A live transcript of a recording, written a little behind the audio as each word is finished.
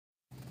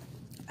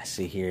I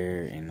sit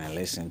here and I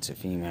listen to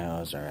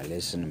females, or I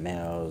listen to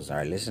males, or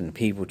I listen to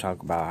people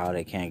talk about how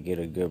they can't get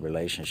a good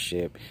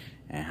relationship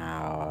and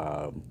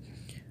how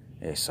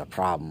it's a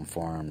problem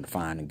for them to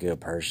find a good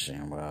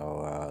person.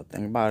 Well,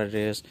 thing about it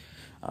is,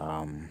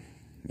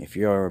 if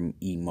you're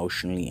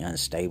emotionally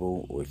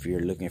unstable, or if you're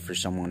looking for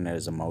someone that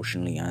is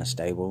emotionally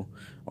unstable,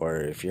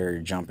 or if you're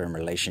jumping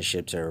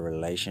relationship to a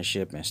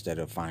relationship instead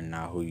of finding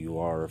out who you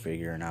are or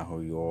figuring out who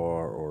you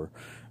are, or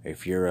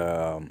if you're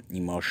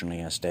emotionally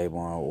unstable,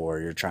 or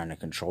you're trying to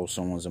control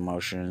someone's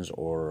emotions,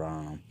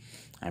 or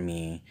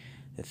the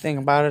thing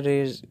about it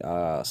is,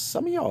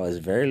 some of y'all is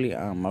very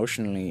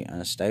emotionally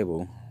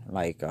unstable.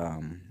 Like,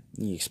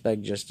 you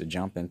expect just to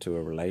jump into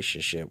a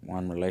relationship,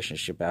 one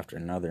relationship after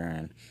another,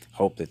 and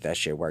hope that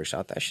shit works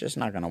out. That shit's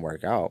not gonna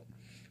work out.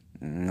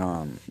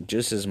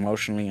 Just as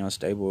emotionally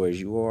unstable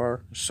as you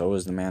are, so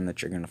is the man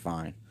that you're gonna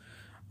find.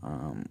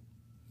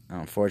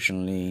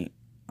 Unfortunately,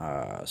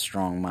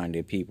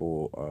 strong-minded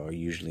people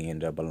usually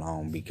end up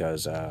alone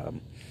because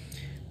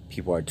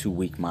people are too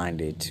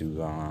weak-minded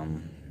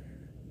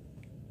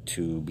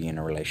to be in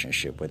a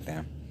relationship with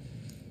them.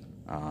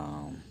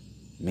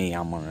 Me,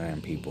 I'm one of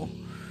them people.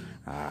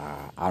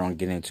 I don't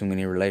get in too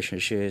many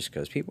relationships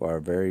because people are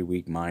very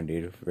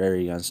weak-minded,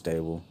 very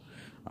unstable.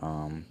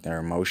 Their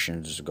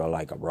emotions go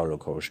like a roller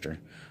coaster.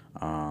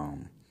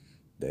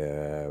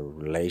 The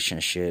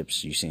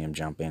relationships, you see them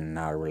jump in and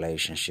out of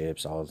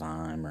relationships all the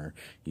time, or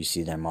you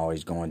see them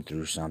always going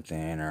through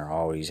something, or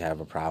always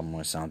have a problem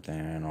with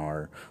something,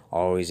 or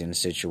always in a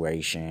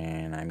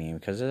situation.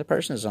 Because the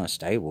person is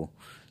unstable.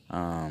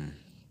 I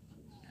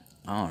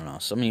don't know.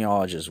 Some of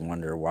y'all just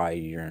wonder why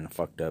you're in a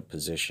fucked up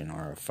position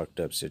or a fucked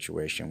up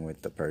situation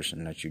with the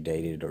person that you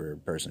dated or the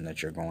person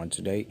that you're going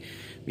to date,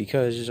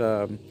 because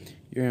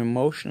you're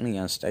emotionally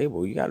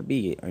unstable. You got to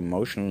be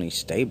emotionally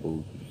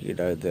stable.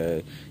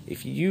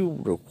 If you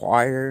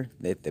require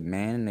that the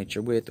man that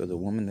you're with or the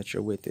woman that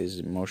you're with is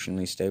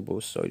emotionally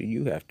stable, so do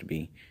you have to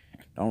be.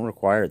 Don't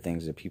require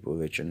things of people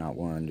that you're not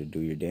willing to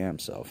do your damn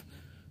self.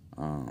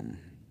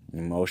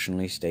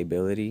 Emotionally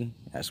stability,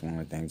 that's one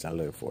of the things I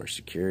look for.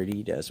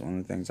 Security, that's one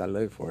of the things I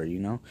look for.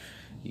 You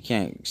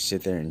can't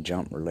sit there and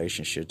jump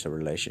relationship to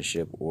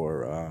relationship,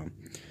 or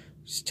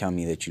just tell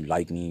me that you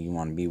like me, you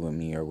want to be with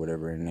me or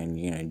whatever, and then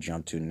you're gonna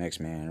jump to the next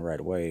man right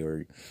away,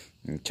 or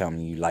you tell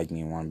me you like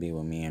me and want to be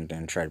with me and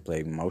then try to play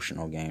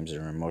emotional games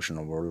or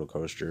emotional roller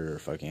coaster, or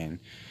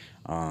fucking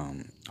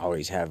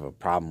always have a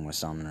problem with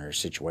something or a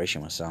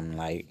situation with something.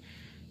 Like,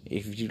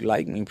 if you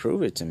like me,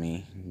 prove it to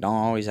me. Don't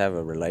always have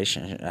a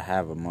relationship,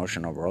 have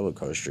emotional roller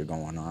coaster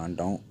going on.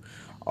 Don't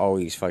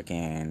always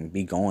fucking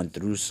be going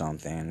through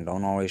something.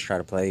 Don't always try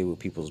to play with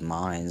people's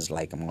minds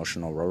like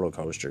emotional roller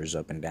coasters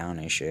up and down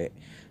and shit.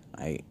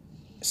 Like,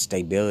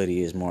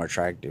 stability is more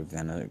attractive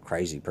than a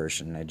crazy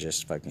person that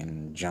just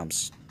fucking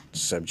jumps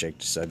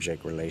subject to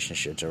subject,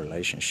 relationship to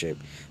relationship.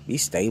 Be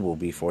stable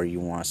before you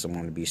want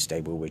someone to be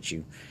stable with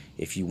you.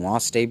 If you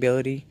want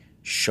stability,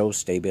 show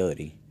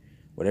stability.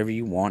 Whatever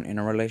you want in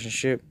a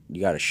relationship,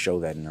 you got to show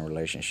that in a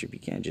relationship. You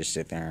can't just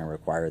sit there and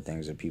require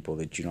things of people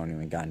that you don't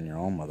even got in your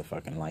own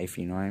motherfucking life.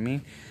 You know what I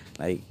mean?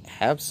 Like,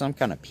 have some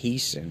kind of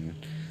peace and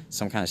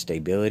some kind of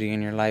stability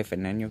in your life,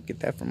 and then you'll get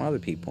that from other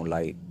people.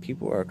 Like,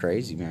 people are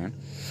crazy, man.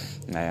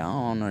 Like, I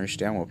don't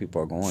understand what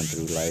people are going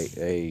through. Like,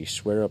 they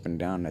swear up and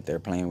down that they're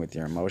playing with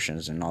your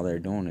emotions, and all they're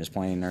doing is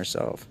playing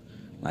themselves.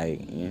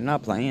 Like, you're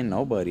not playing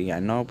nobody. I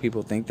know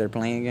people think they're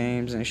playing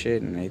games and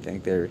shit, and they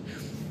think they're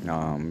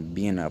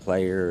being a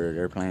player, or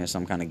they're playing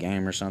some kind of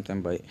game or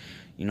something, but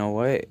you know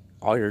what?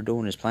 All you're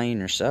doing is playing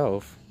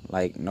yourself.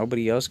 Like,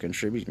 nobody else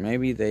contributes.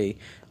 Maybe they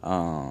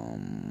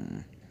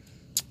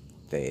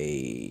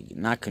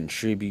not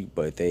contribute,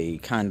 but they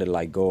kind of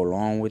like go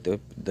along with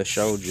the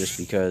show just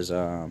because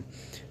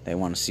they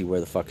want to see where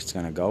the fuck it's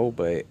gonna go.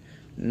 But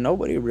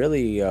nobody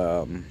really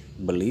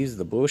believes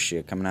the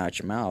bullshit coming out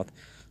your mouth.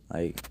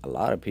 Like, a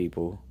lot of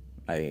people,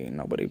 like,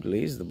 nobody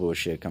believes the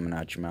bullshit coming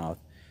out your mouth.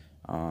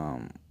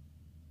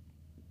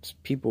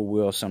 People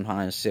will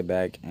sometimes sit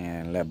back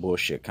and let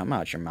bullshit come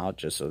out your mouth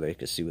just so they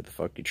can see what the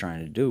fuck you're trying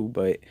to do,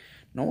 but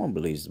no one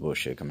believes the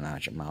bullshit coming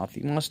out your mouth.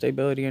 You want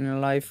stability in your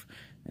life,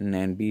 and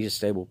then be a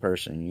stable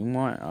person. You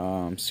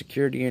want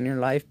security in your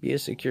life, be a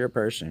secure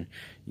person.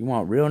 You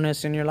want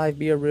realness in your life,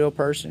 be a real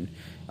person.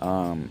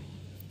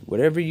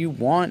 Whatever you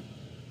want,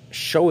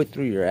 show it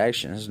through your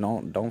actions.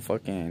 Don't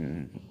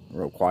fucking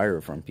require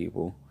it from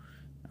people.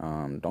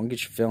 Don't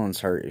get your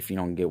feelings hurt if you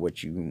don't get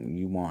what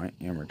you want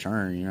in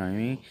return. You know what I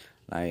mean?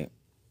 Like,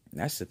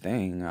 that's the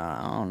thing.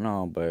 I don't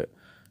know, but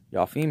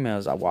y'all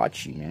females, I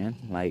watch you, man.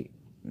 Like,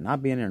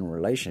 not being in a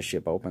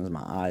relationship opens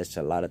my eyes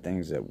to a lot of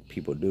things that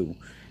people do.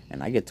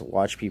 And I get to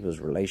watch people's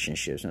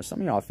relationships. And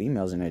some of y'all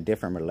females in a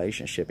different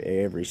relationship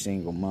every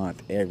single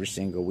month, every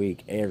single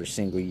week, every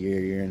single year,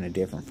 you're in a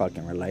different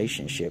fucking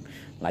relationship.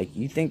 Like,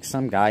 you think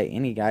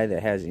any guy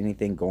that has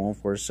anything going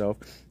for himself,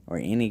 or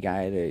any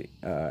guy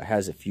that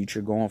has a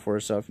future going for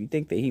himself, you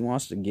think that he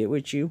wants to get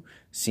with you,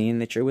 seeing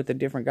that you're with a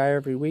different guy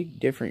every week,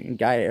 different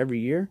guy every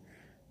year?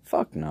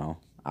 Fuck no.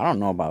 I don't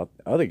know about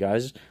other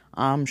guys.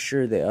 I'm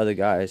sure that other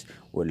guys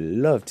would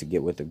love to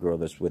get with a girl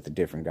that's with a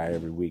different guy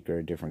every week or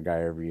a different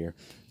guy every year.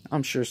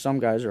 I'm sure some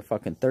guys are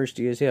fucking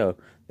thirsty as hell.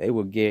 They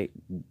will get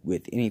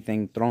with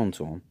anything thrown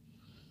to them.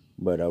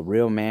 But a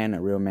real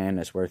man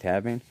that's worth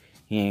having,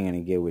 he ain't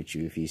going to get with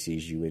you if he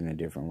sees you in a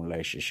different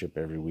relationship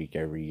every week,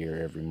 every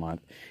year, every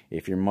month.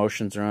 If your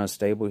emotions are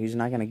unstable, he's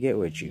not going to get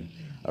with you.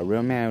 A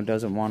real man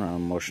doesn't want an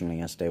emotionally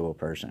unstable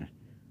person.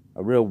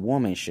 A real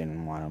woman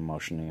shouldn't want an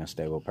emotionally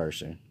unstable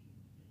person.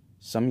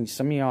 Some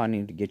of y'all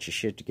need to get your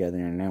shit together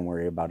and then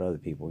worry about other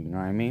people. You know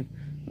what I mean?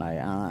 Like,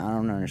 I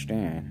don't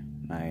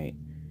understand. Like,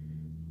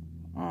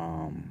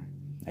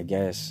 I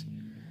guess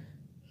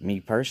me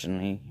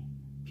personally,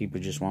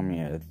 people just want me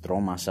to throw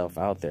myself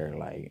out there.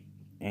 Like,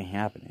 ain't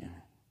happening.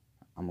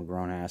 I'm a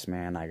grown-ass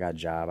man. I got a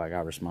job. I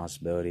got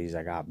responsibilities.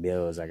 I got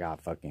bills. I got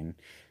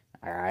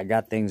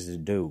things to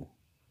do.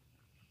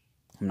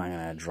 I'm not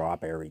going to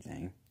drop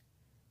everything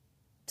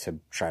to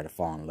try to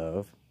fall in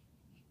love.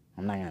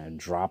 I'm not going to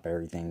drop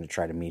everything to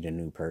try to meet a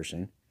new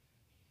person.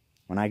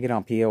 When I get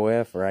on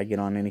POF or I get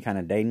on any kind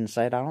of dating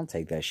site, I don't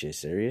take that shit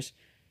serious.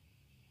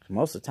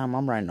 Most of the time,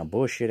 I'm writing a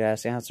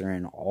bullshit-ass answer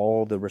and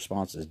all the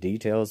responses.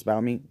 Details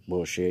about me,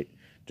 bullshit.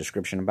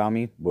 Description about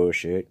me,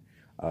 bullshit.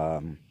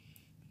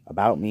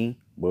 About me,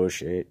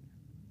 bullshit.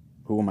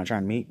 Who am I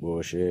trying to meet?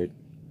 Bullshit.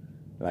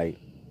 Like,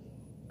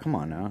 come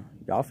on now.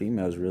 Y'all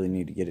females really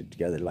need to get it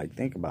together. Like,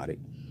 think about it.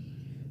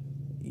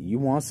 You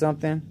want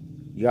something,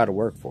 you got to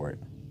work for it.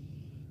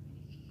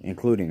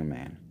 Including a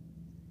man.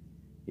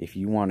 If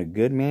you want a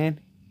good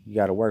man, you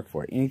got to work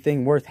for it.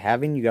 Anything worth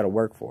having, you got to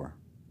work for.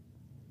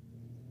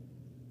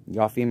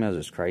 Y'all females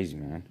is crazy,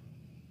 man.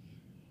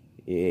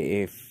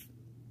 If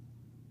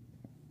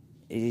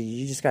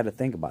you just got to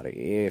think about it.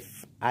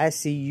 If I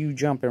see you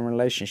jump in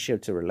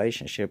relationship to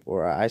relationship,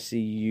 or I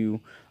see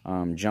you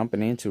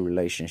jumping into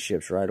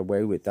relationships right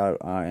away without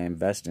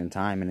investing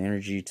time and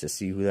energy to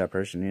see who that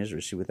person is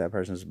or see what that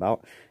person's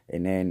about,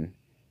 and then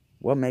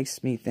what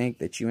makes me think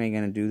that you ain't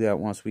gonna do that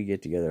once we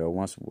get together, or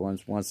once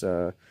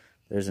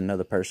there's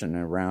another person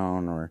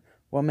around, or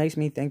what makes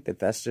me think that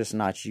that's just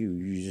not you?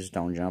 You just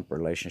don't jump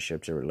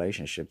relationship to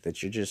relationship,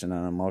 that you're just an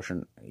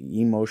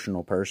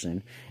emotional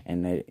person,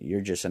 and that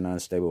you're just an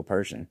unstable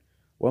person.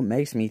 What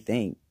makes me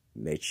think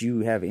that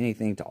you have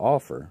anything to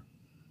offer?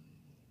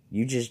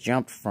 You just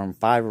jumped from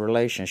 5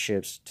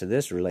 relationships to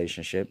this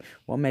relationship.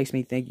 What makes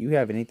me think you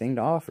have anything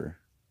to offer?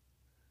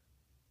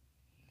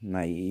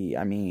 Like,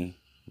 I mean,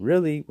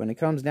 really, when it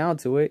comes down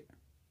to it,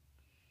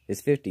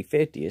 it's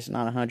 50-50. It's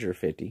not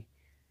 150.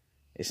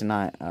 It's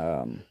not,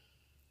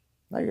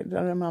 like,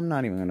 I'm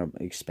not even going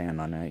to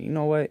expand on that. You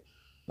know what?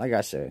 Like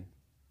I said,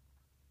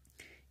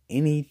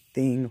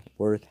 anything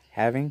worth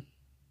having,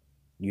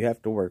 you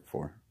have to work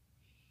for.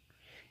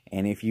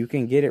 And if you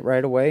can get it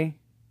right away,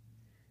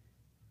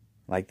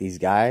 like these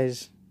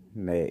guys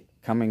that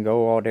come and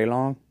go all day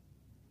long,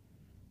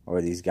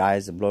 or these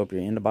guys that blow up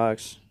your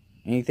inbox,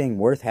 anything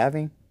worth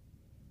having,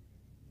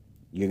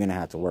 you're going to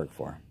have to work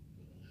for.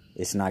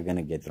 It's not going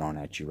to get thrown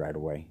at you right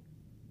away.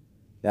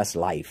 That's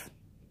life.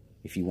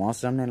 If you want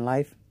something in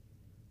life,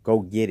 go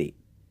get it.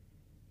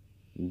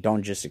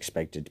 Don't just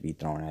expect it to be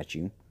thrown at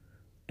you.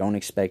 Don't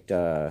expect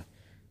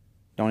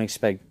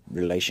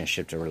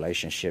relationship to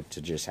relationship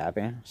to just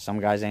happen. Some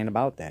guys ain't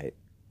about that.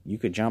 You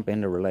could jump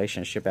into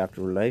relationship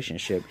after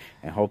relationship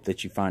and hope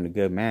that you find a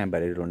good man,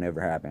 but it'll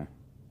never happen.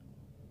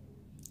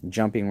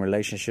 Jumping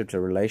relationship to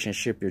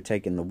relationship, you're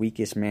taking the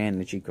weakest man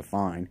that you could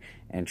find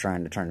and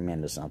trying to turn him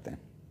into something.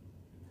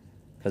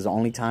 Because the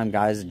only time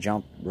guys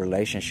jump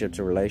relationship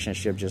to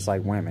relationship, just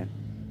like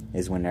women,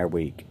 is when they're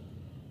weak.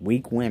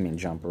 Weak women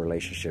jump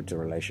relationship to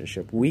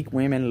relationship. Weak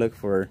women look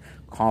for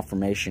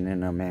confirmation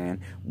in a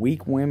man.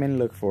 Weak women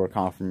look for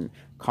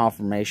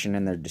confirmation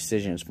in their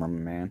decisions from a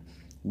man.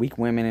 Weak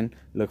women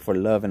look for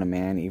love in a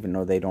man even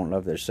though they don't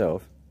love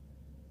themselves.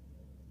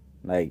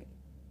 Like,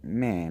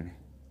 man,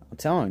 I'm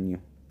telling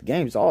you, the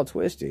game's all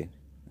twisted.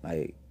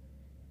 Like,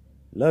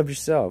 love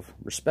yourself.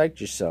 Respect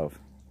yourself.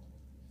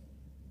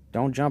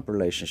 Don't jump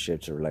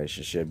relationship to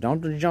relationship.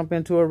 Don't jump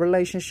into a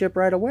relationship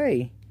right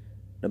away.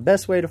 The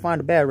best way to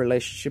find a bad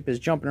relationship is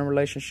jump in a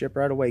relationship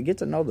right away. Get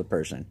to know the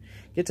person.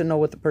 Get to know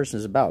what the person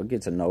is about.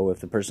 Get to know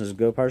if the person is a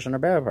good person or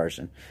bad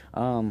person.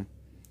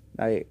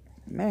 Like,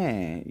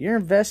 man, you're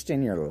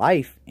investing your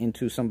life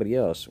into somebody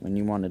else when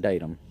you want to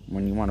date them,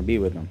 when you want to be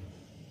with them.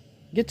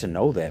 Get to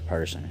know that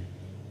person.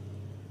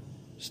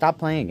 Stop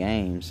playing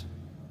games.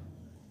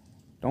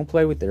 Don't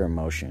play with their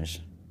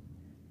emotions.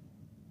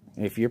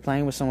 If you're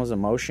playing with someone's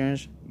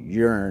emotions,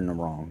 you're in the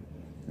wrong.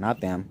 Not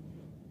them.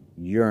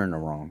 You're in the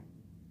wrong.